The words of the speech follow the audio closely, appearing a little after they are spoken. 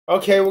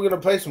Okay, we're gonna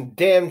play some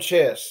damn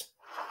chess.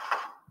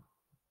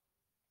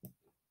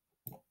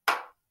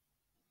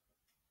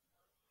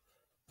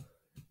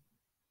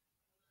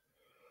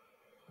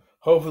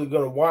 Hopefully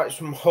gonna watch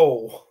some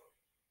hole.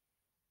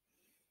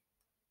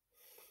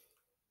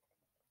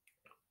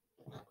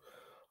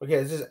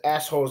 Okay, this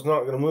asshole is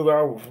not gonna move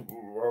out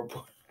or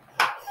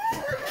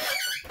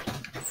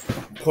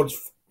put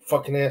his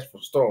fucking ass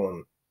for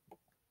stolen.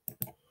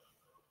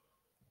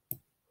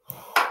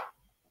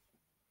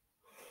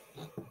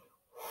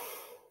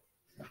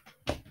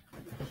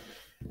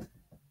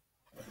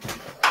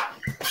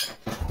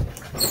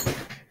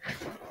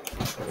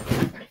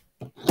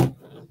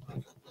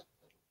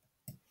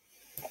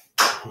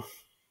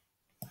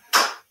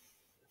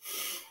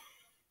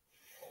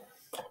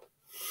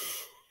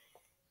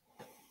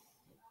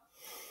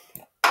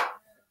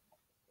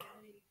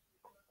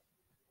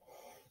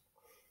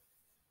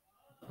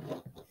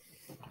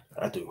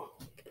 I do.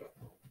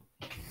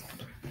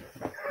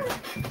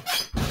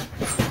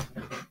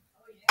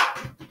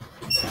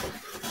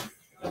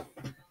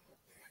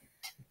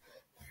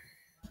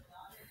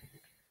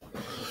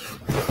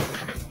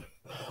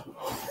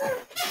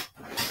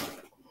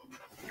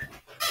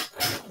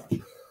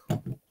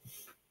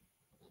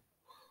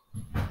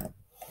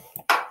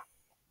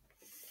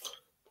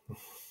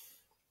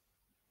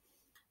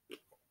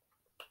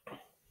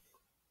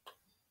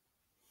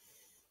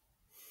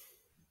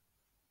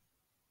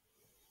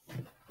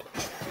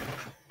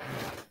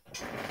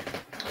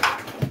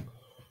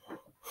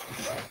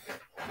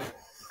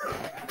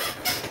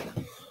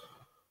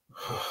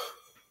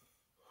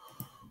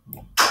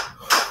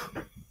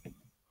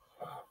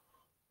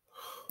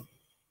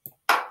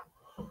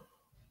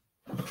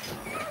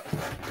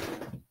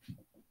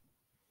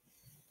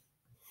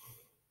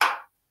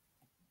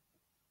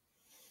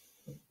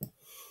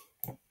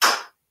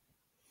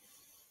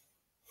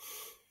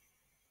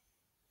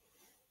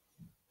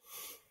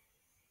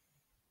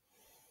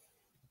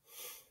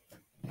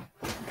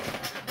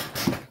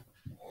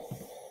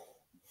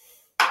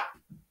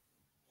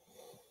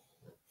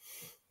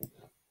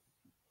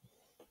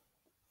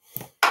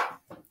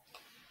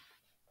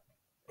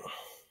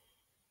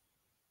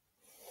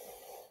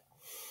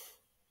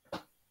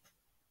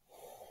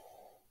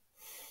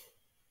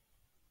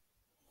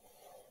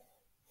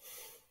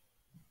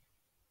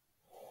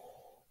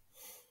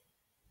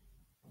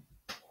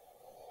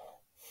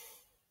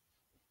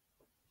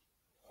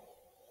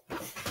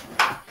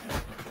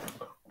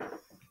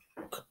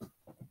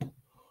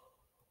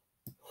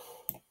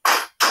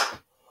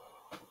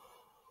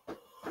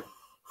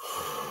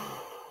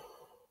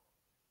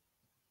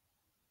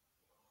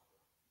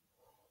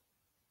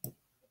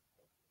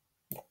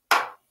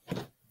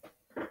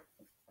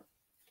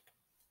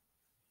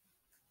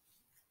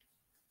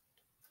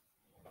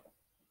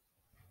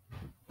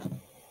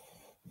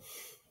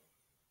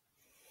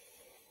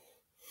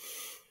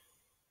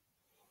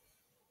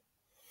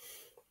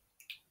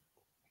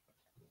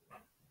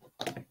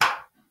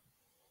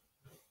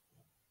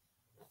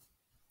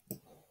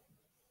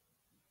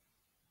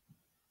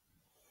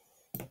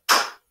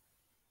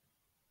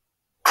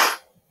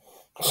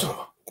 Son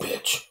of a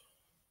bitch.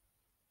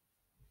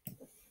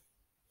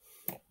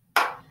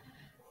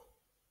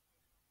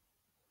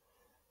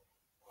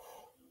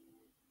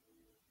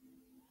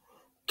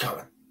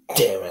 God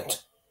damn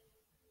it.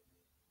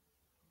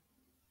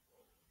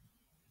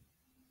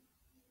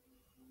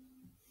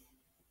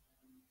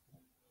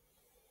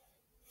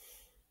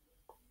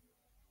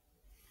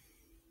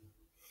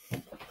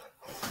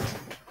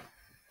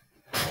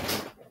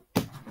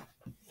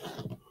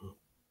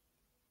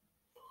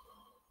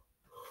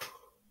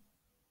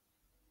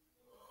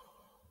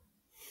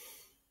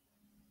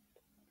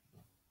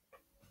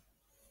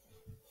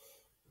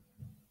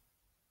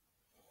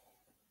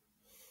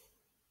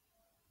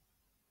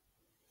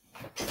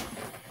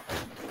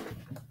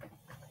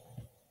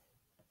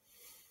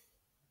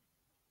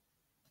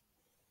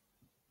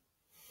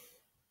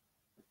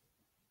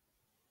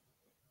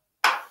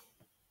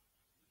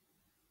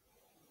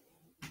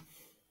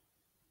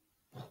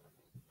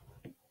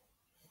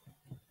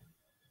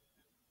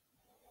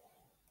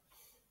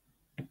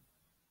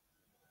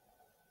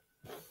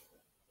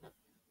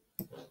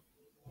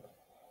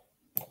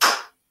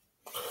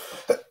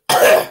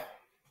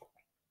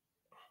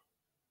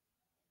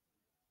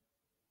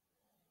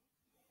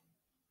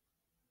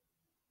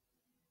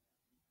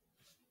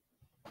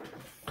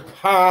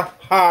 Ha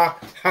ha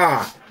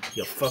ha.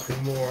 You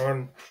fucking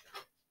moron.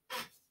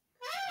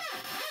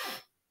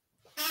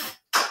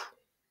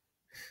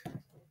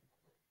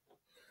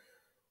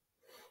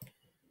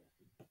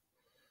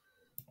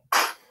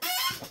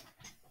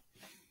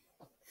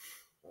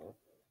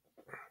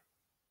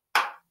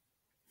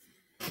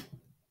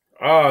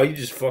 Oh, you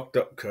just fucked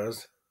up,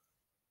 cuz.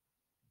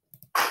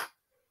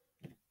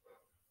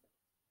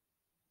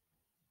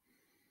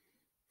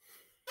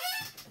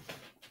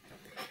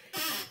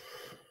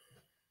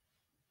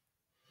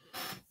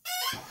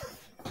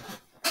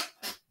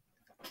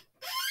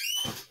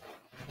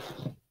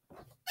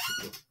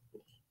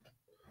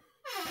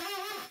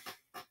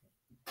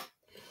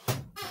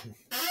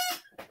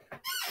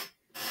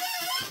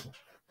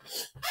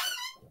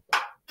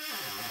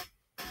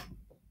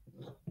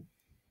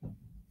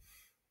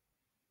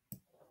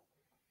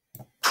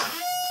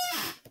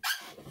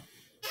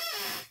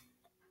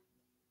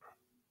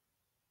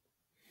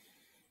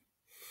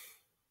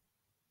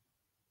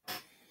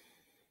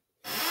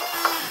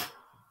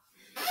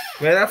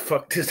 Man, I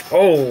fucked his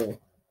hole.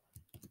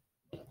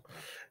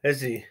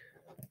 Let's see.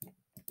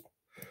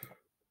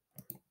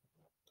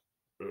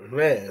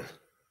 Man.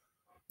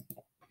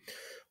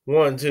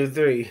 1, 2,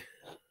 3.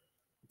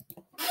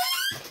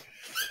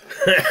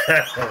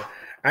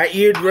 I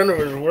eared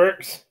Runner's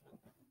works.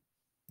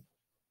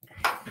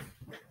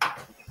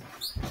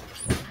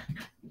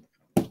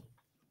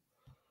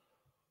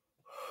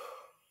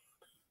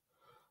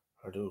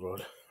 I do,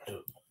 Lord. I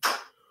do.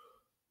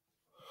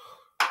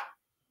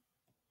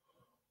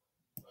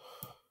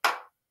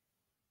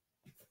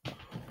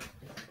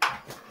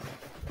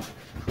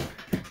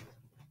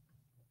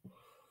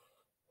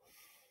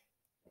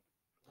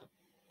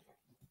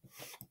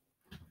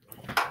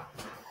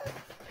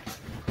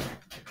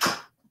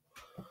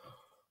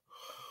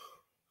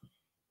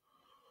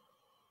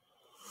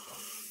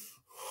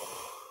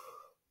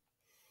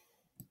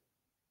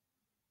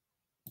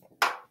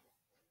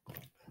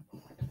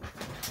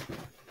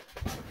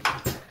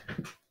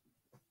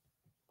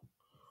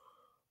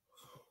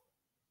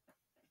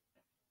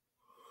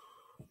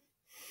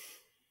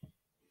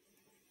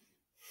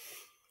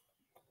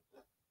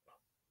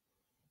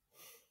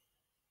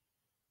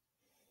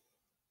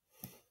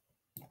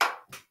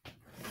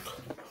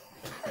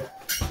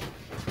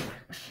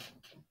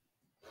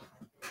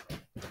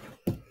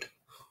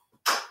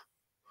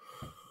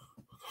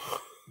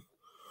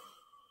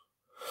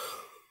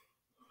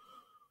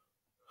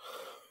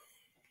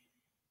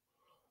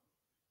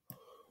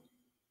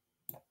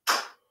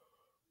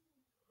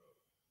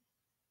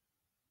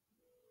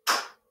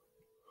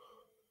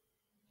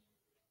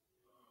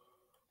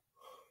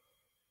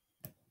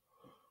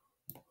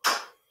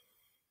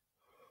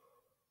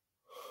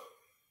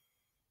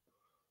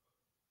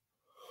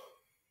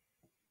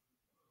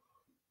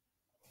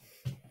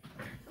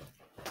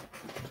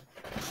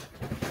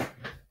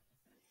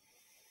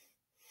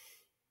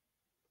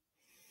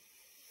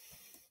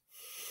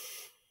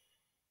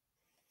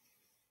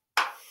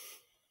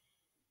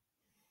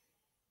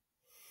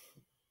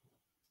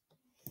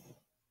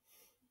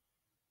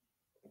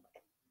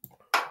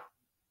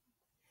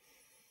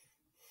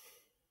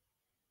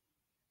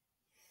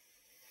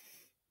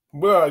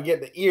 Bro, I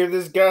get to ear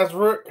this guy's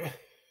work?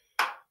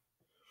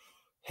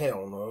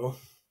 Hell no.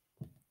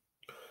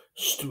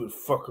 Stupid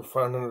fucker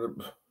finding it.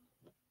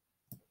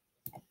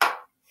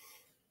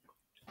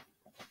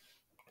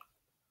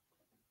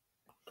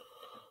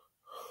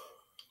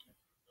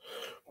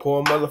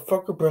 Poor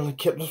motherfucker barely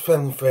kept his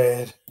family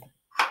fed.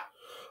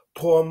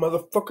 Poor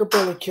motherfucker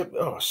barely kept.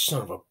 Oh,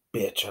 son of a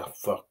bitch, I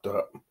fucked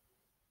up.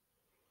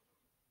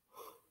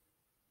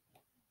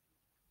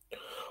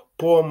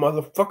 Poor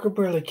motherfucker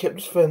barely kept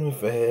his family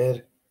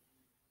fed.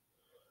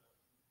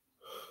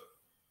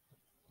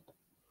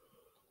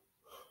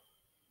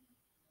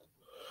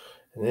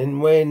 And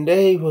then one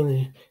day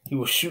when he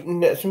was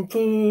shooting at some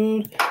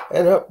food,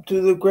 and up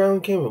to the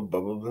ground came a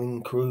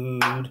bubbling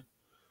crude.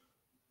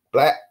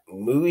 Black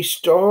movie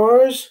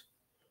stars,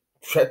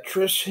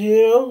 treacherous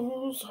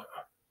hills.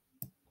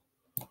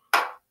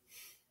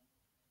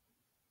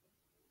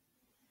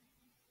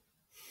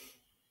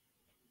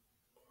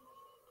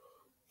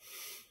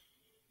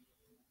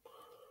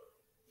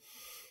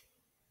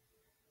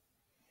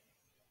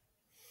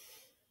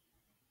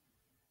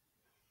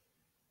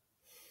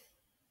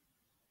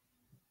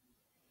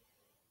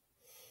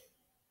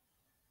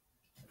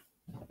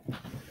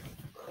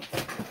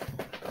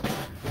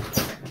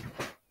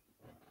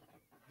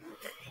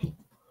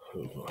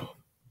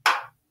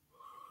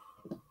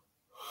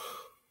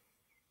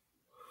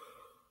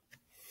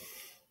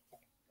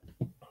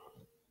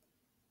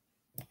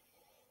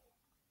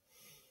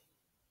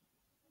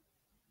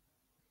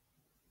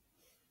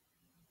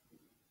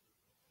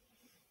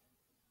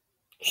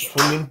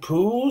 Swimming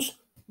pools,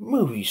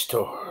 movie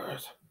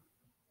stars.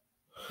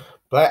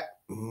 Black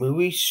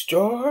movie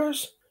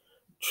stars,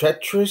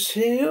 treacherous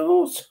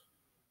hills.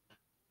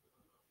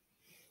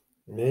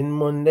 And then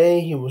one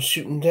day he was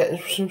shooting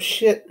at some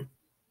shit.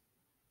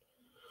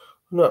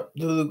 And up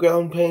to the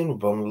ground pane with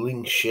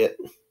bumbling shit.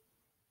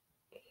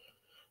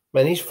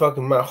 Man, he's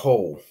fucking my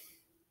hole.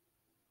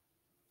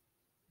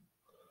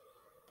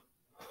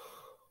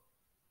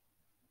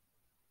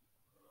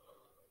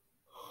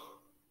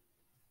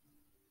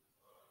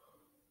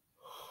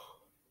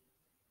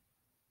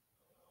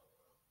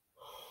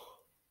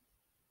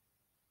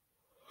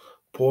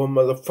 Poor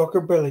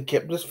motherfucker barely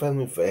kept his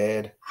family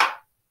fed.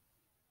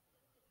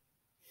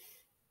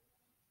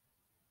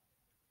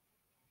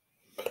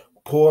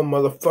 Poor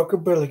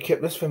motherfucker barely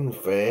kept his family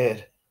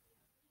fed.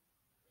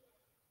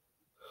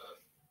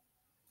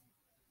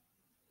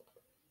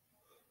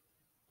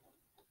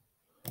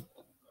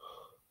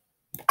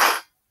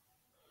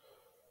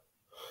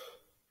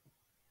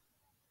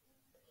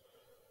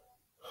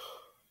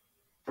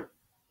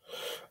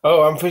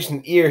 Oh, I'm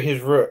fixing to ear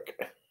his rook.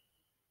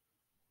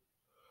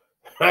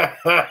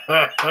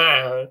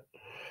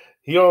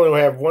 You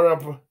only have one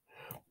up.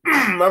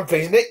 I'm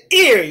fixing to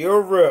ear your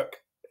rook.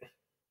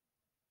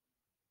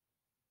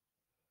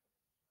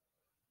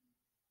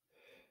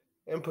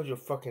 And put your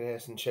fucking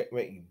ass in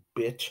checkmate, you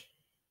bitch.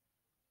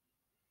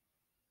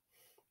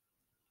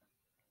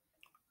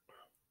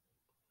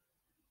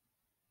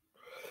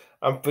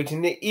 I'm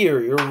fixing to ear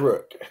your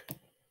rook.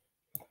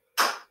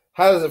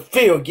 How does it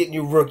feel getting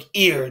your rook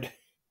eared?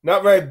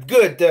 Not very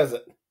good, does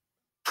it?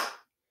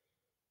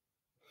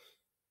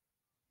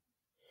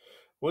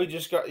 We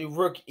just got your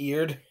rook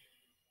eared.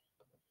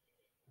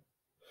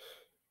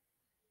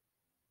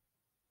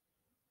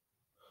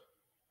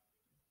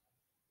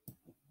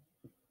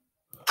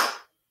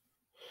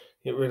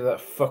 Get rid of that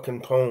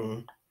fucking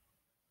pawn.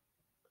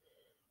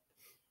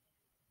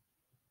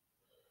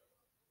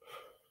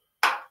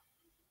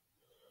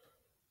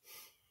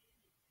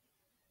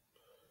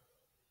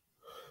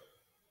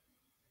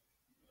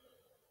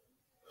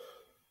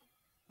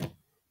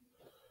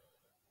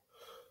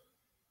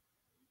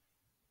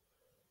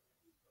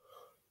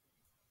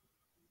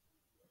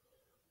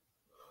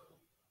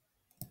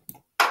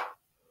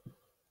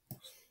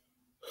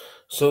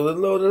 So they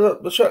loaded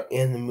up the truck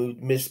and they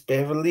moved Miss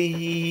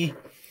Beverly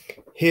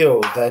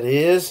Hills. That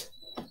is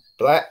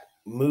Black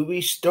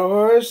Movie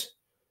Stars,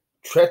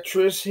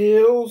 Treacherous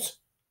Hills.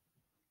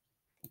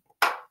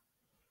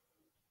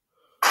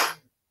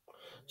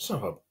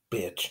 Son of a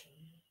bitch.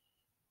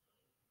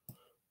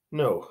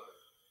 No.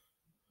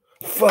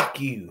 Fuck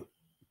you.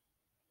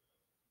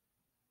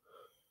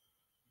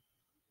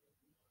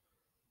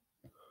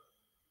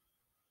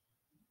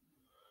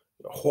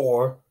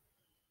 Whore.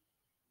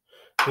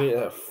 Look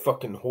at that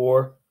fucking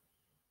whore.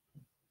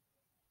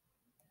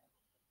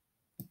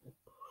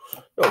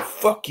 No,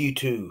 fuck you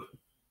too,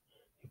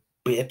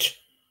 bitch.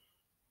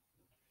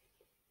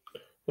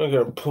 You're not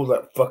gonna pull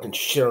that fucking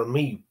shit on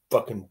me, you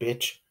fucking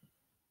bitch.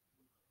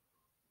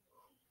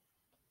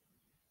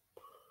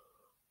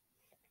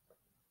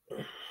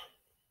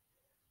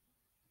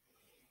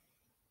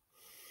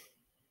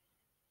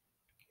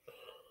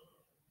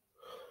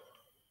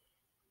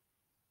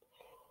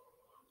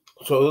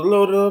 So they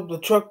loaded up the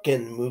truck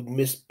and moved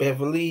Miss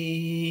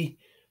Beverly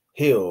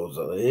Hills.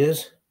 That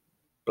is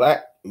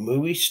Black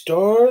Movie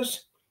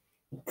Stars,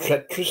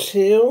 Treacherous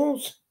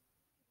Hills.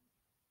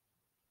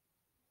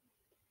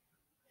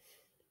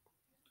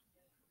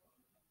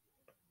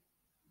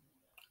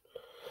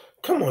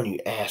 Come on, you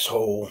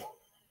asshole.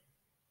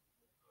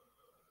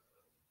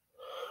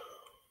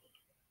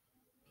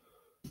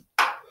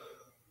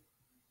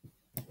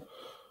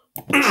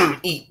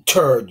 Eat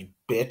turd, you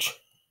bitch.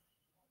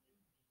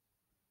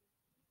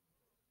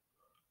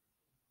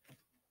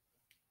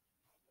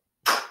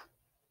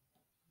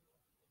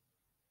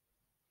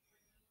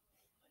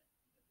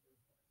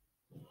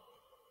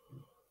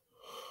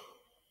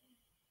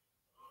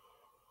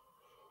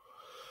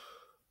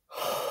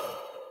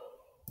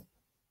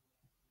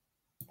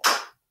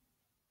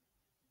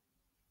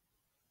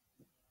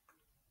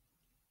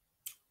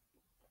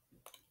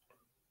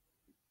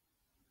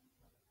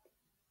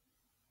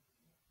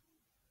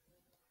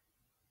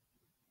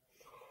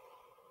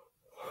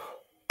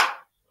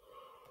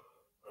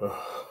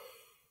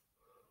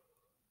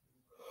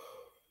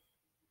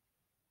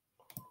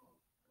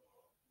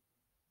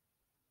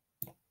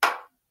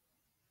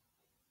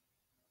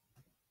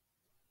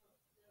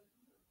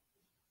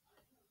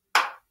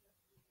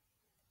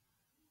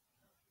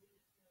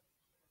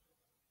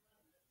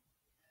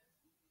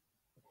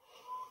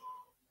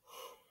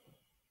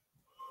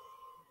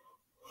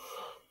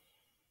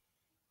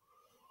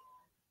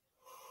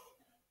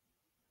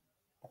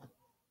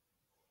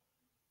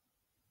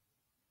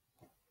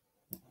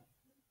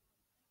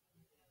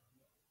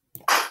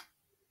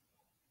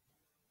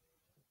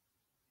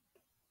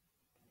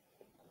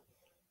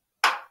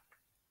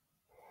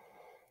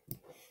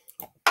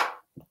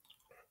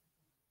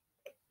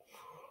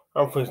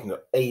 I'm fixing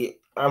the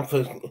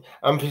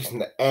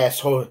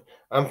asshole.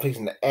 I'm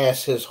fixing to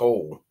ass his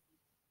hole.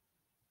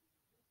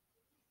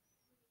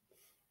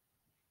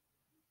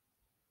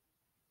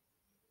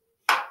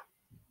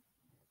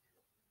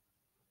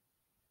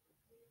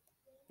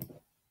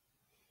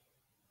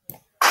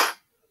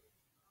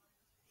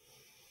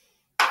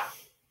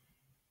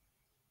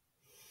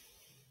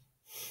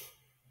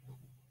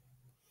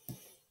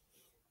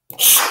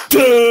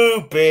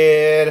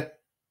 Stupid.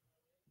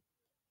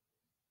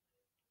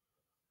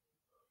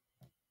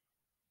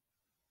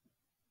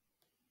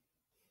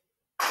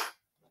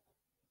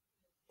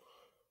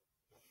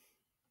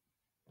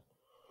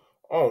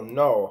 Oh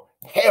no.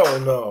 Hell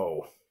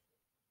no.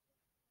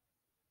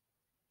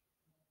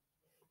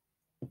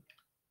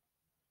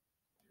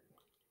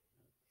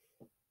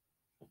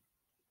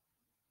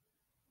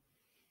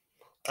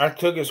 I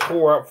took his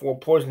whore out for a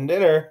poison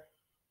dinner.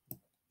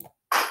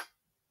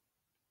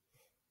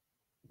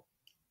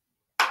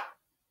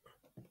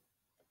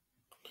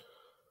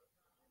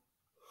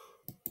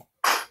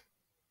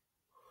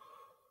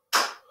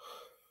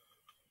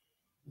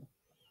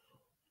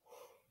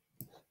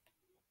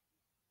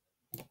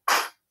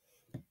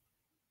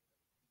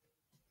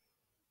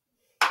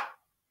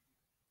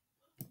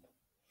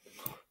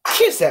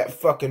 Kiss that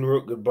fucking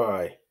rook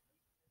goodbye.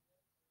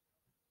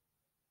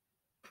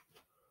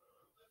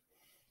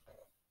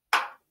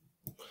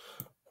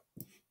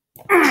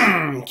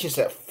 Kiss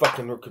that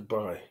fucking rook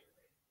goodbye.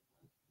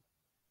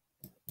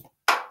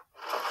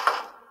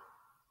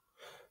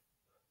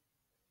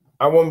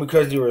 I won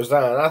because you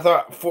resigned. I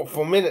thought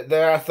for a minute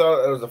there, I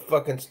thought it was a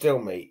fucking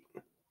stalemate.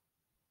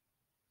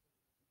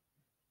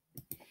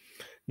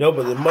 No,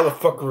 but the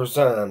motherfucker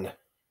resigned.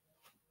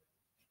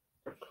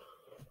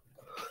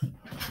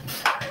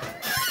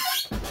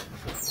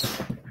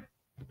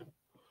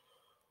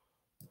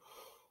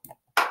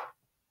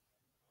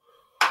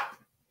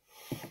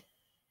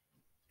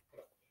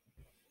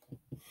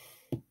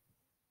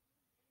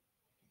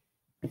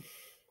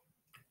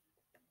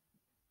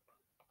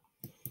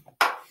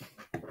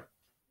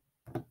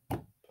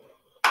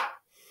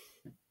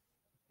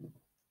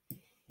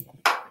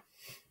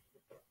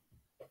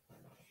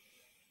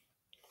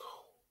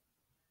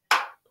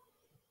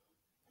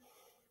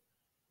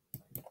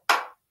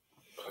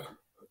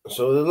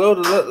 So they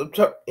loaded up the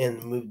truck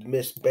and moved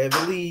Miss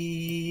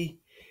Beverly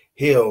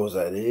Hills,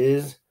 that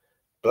is.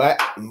 Black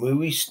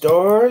movie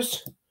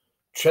stars,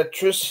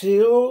 treacherous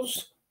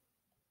hills.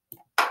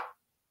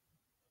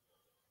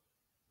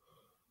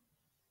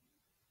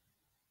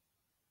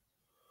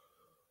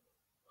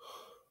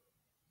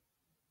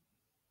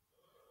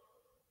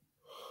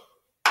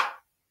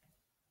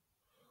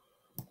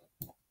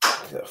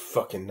 Get that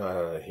fucking nut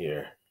out of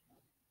here.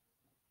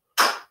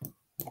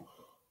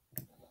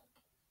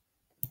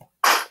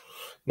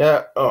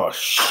 Now, oh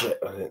shit,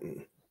 I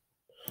didn't.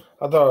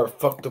 I thought I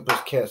fucked up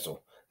his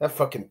castle. That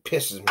fucking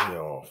pisses me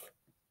off.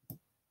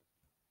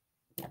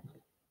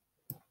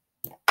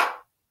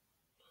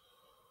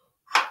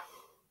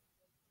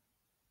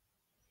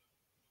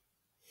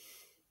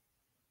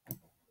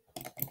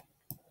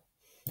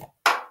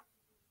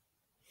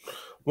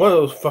 One of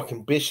those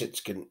fucking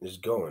bishops is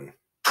going.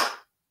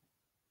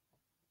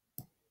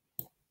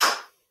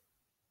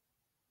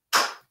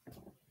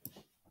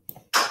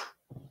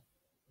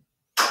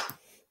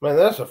 Man,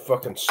 that's a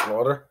fucking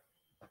slaughter.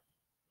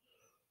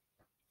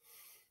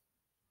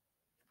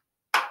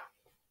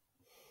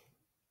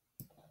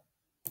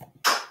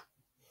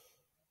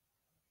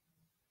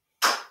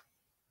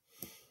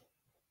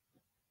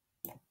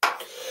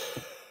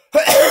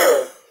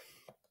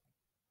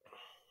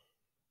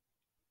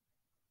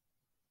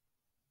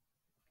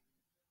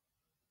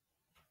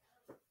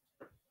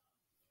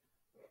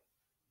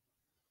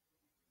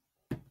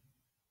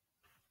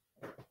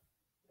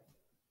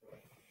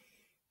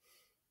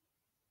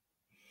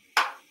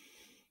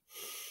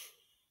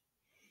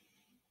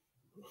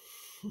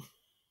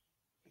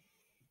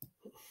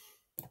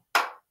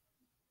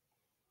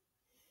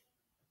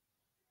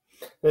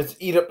 Let's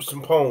eat up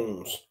some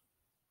poems.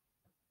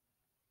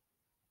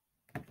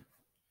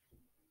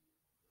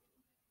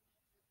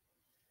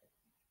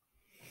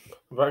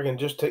 If I can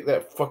just take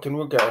that fucking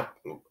rook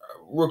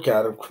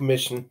out of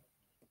commission,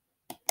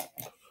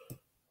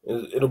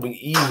 it'll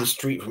be easy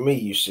street for me,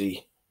 you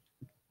see.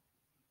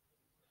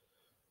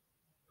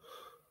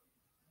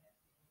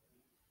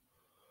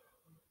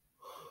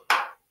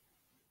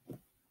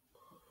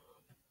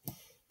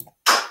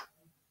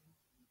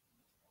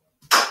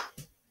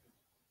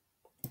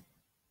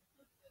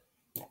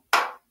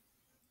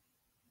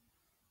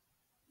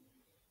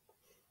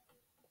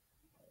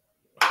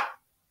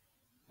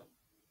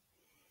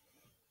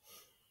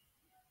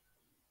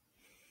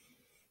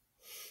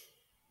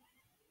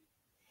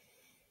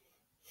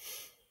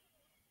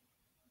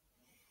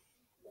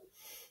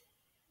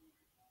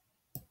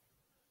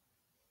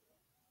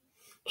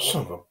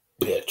 Son of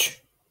a bitch.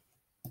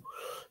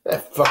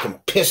 That fucking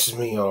pisses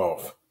me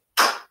off.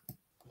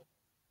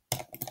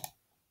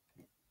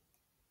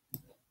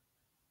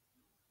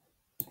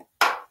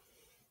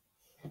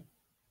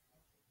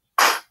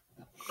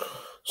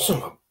 Son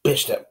of a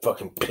bitch, that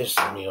fucking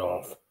pisses me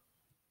off.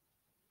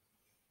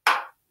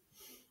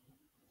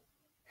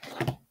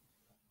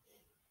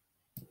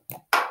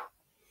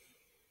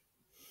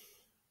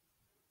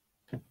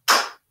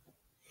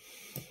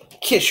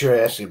 Kiss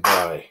your ass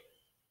goodbye,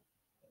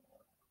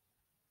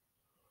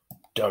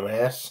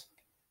 dumbass.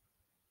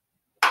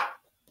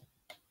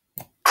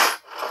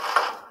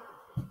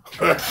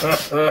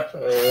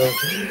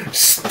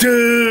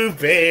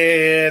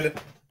 Stupid.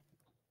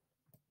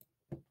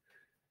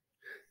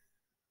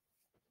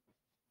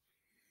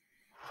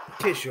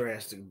 Kiss your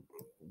ass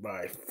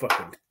goodbye,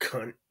 fucking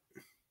cunt.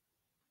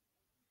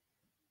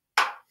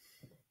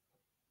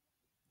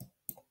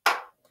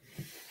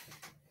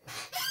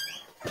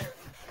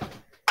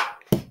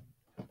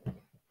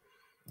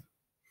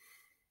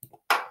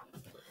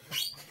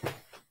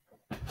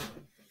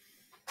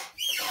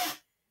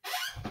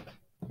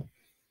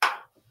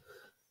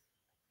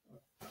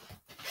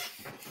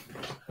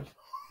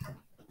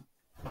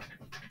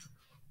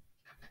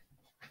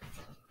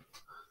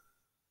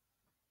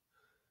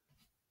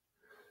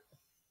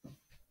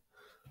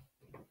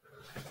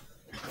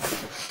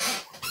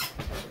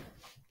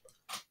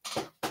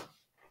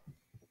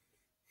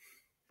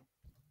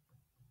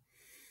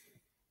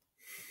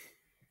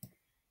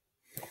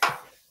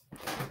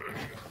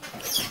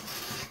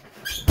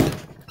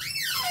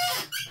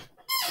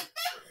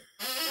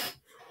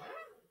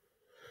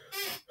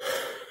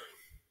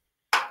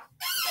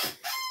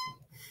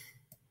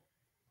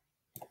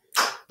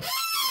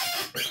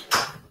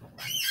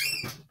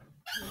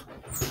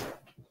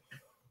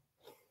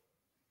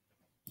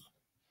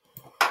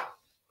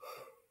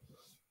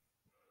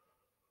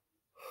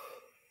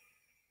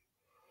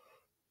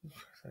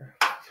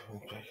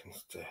 Please back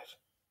instead.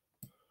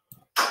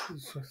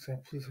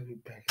 Please let me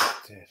back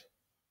instead.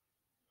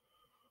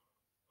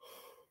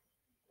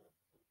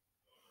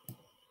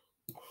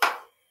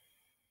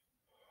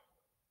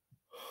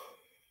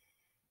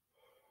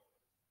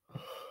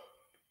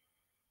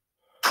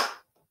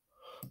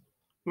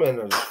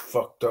 Man, I just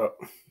fucked up.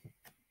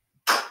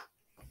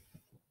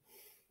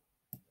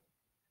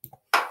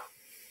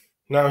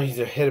 Now he's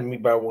ahead of me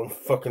by one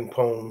fucking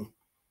poem.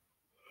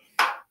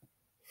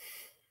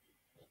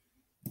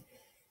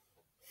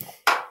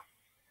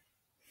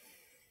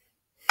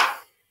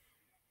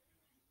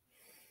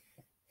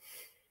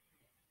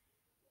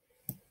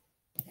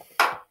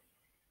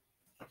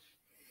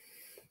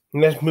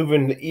 And that's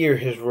moving the ear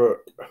his rook.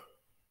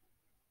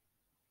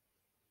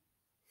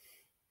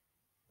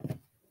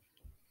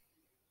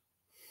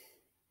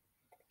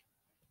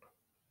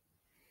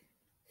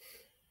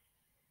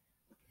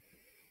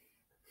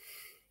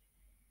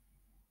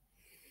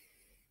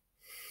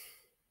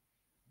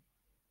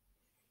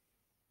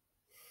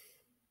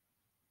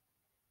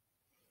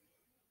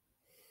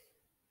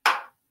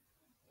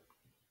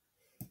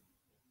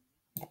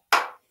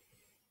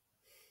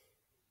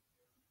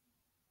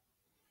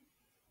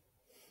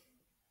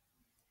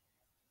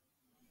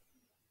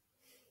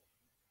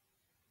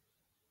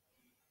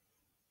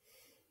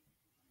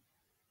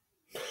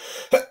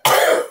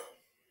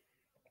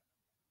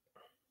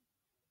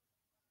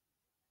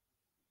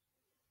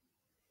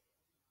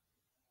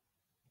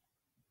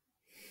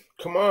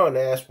 Come on,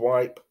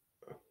 asswipe.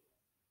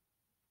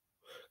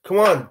 Come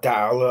on,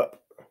 dial up.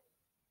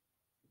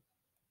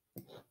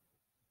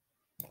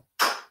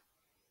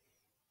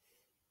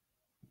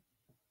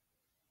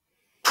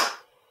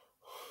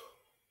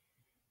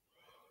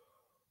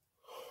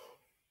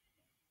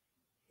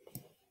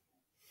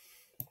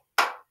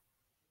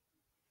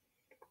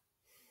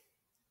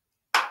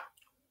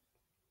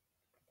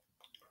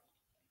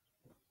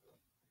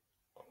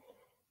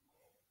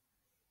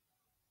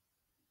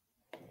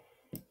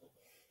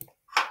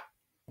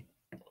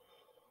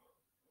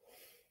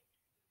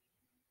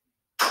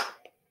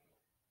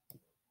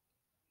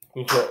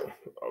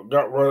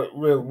 Got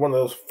rid of one of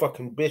those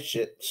fucking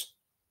bitches.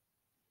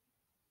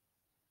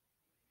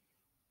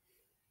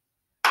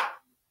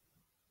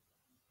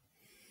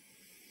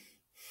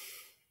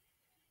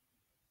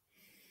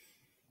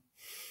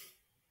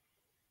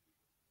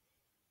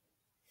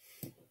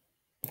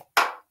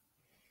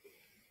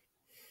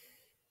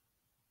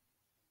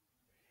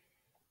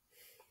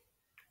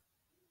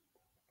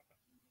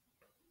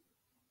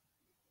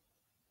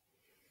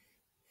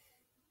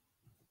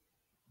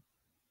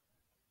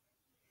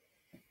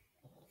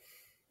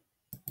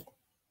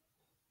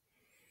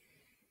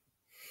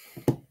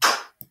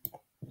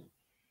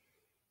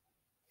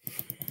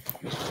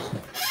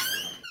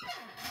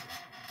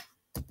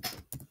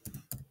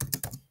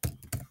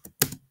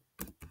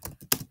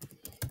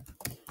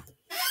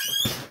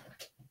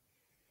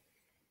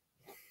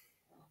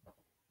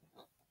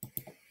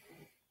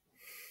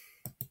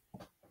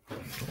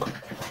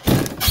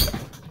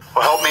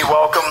 Well, help me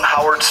welcome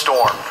Howard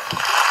Storm.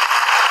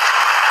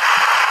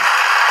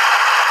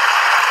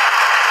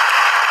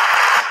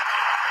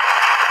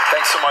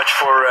 Thanks so much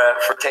for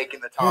taking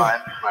the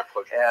time. My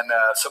pleasure. And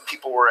some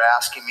people were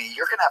asking me,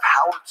 you're going to have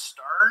Howard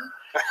Stern?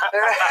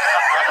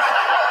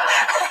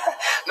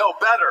 No,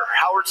 better,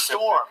 Howard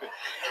Storm.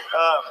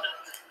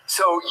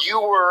 So you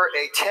were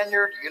a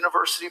tenured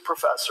university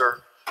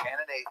professor and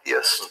an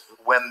atheist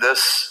when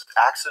this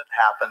accident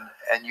happened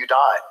and you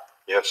died.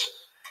 Yes.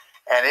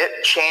 And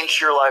it changed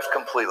your life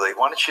completely.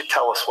 Why don't you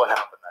tell us what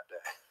happened that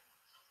day?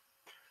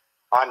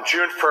 On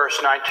June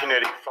 1st,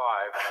 1985,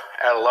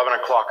 at 11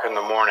 o'clock in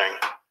the morning,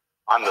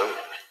 on the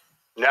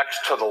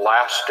next to the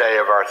last day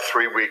of our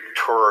 3-week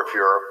tour of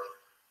Europe,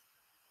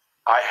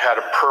 I had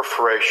a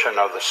perforation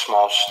of the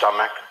small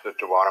stomach, the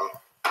duodenum,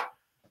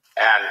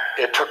 and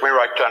it took me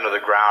right down to the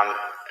ground.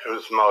 It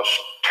was the most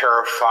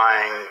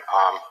terrifying,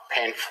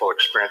 painful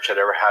experience I'd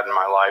ever had in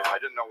my life. I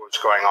didn't know what was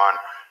going on.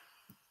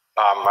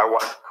 My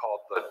wife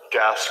called the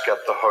desk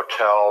at the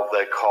hotel.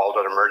 They called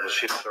an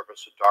emergency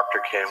service. A doctor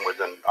came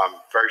within a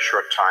very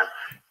short time,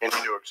 and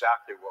he knew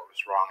exactly what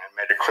was wrong and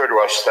made it clear to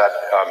us that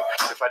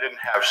if I didn't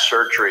have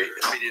surgery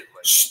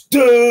immediately,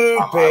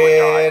 I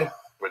would die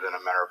within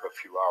a matter of a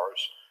few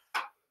hours.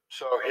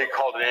 So he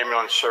called an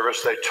ambulance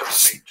service. They took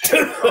me to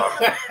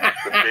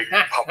the big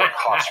public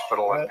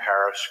hospital in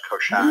Paris,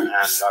 Cochin, and I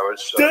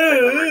was taken in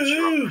the emergency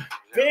room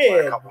by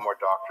a couple more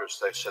doctors.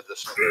 They said,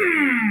 "This, you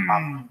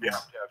have to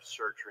have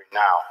surgery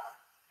now."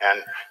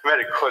 And he made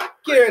it clear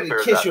Get ready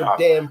to kiss your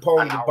damn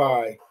pony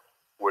goodbye.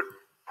 Would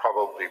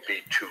probably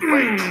be too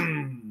late.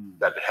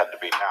 That it had to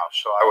be now.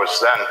 So I was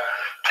then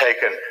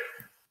taken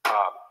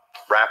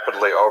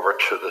rapidly over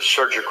to the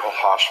surgical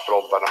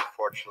hospital, but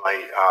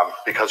unfortunately,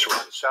 because it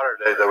was a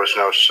Saturday, there was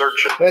no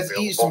surgeon Let's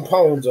eat some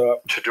pones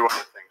up to do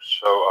anything.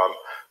 So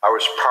I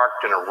was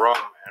parked in a room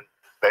and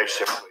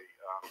basically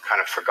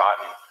kind of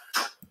forgotten.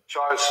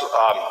 So I was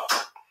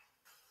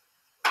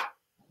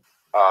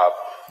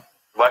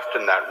left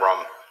in that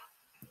room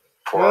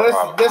for Well,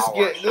 hours. let's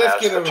And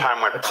as get the him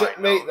time went a by,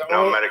 checkmate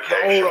no the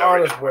medication, old no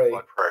honest return way.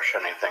 blood pressure,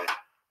 anything.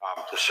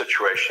 The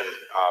situation,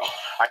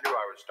 I knew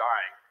I was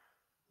dying,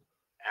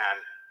 and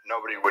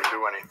nobody would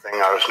do anything.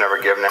 I was never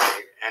given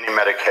any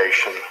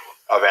medication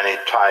of any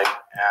type.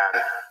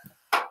 And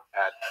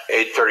at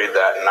 8:30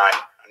 that night,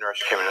 a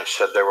nurse came in and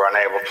said they were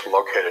unable to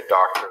locate a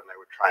doctor, and they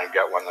would try and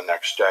get one the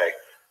next day.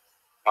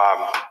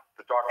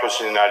 The doctors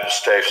in the United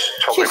States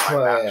told me Kiss my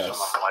my maximum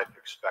ass. life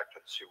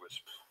expectancy was,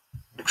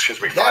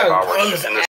 5 That was hours. And this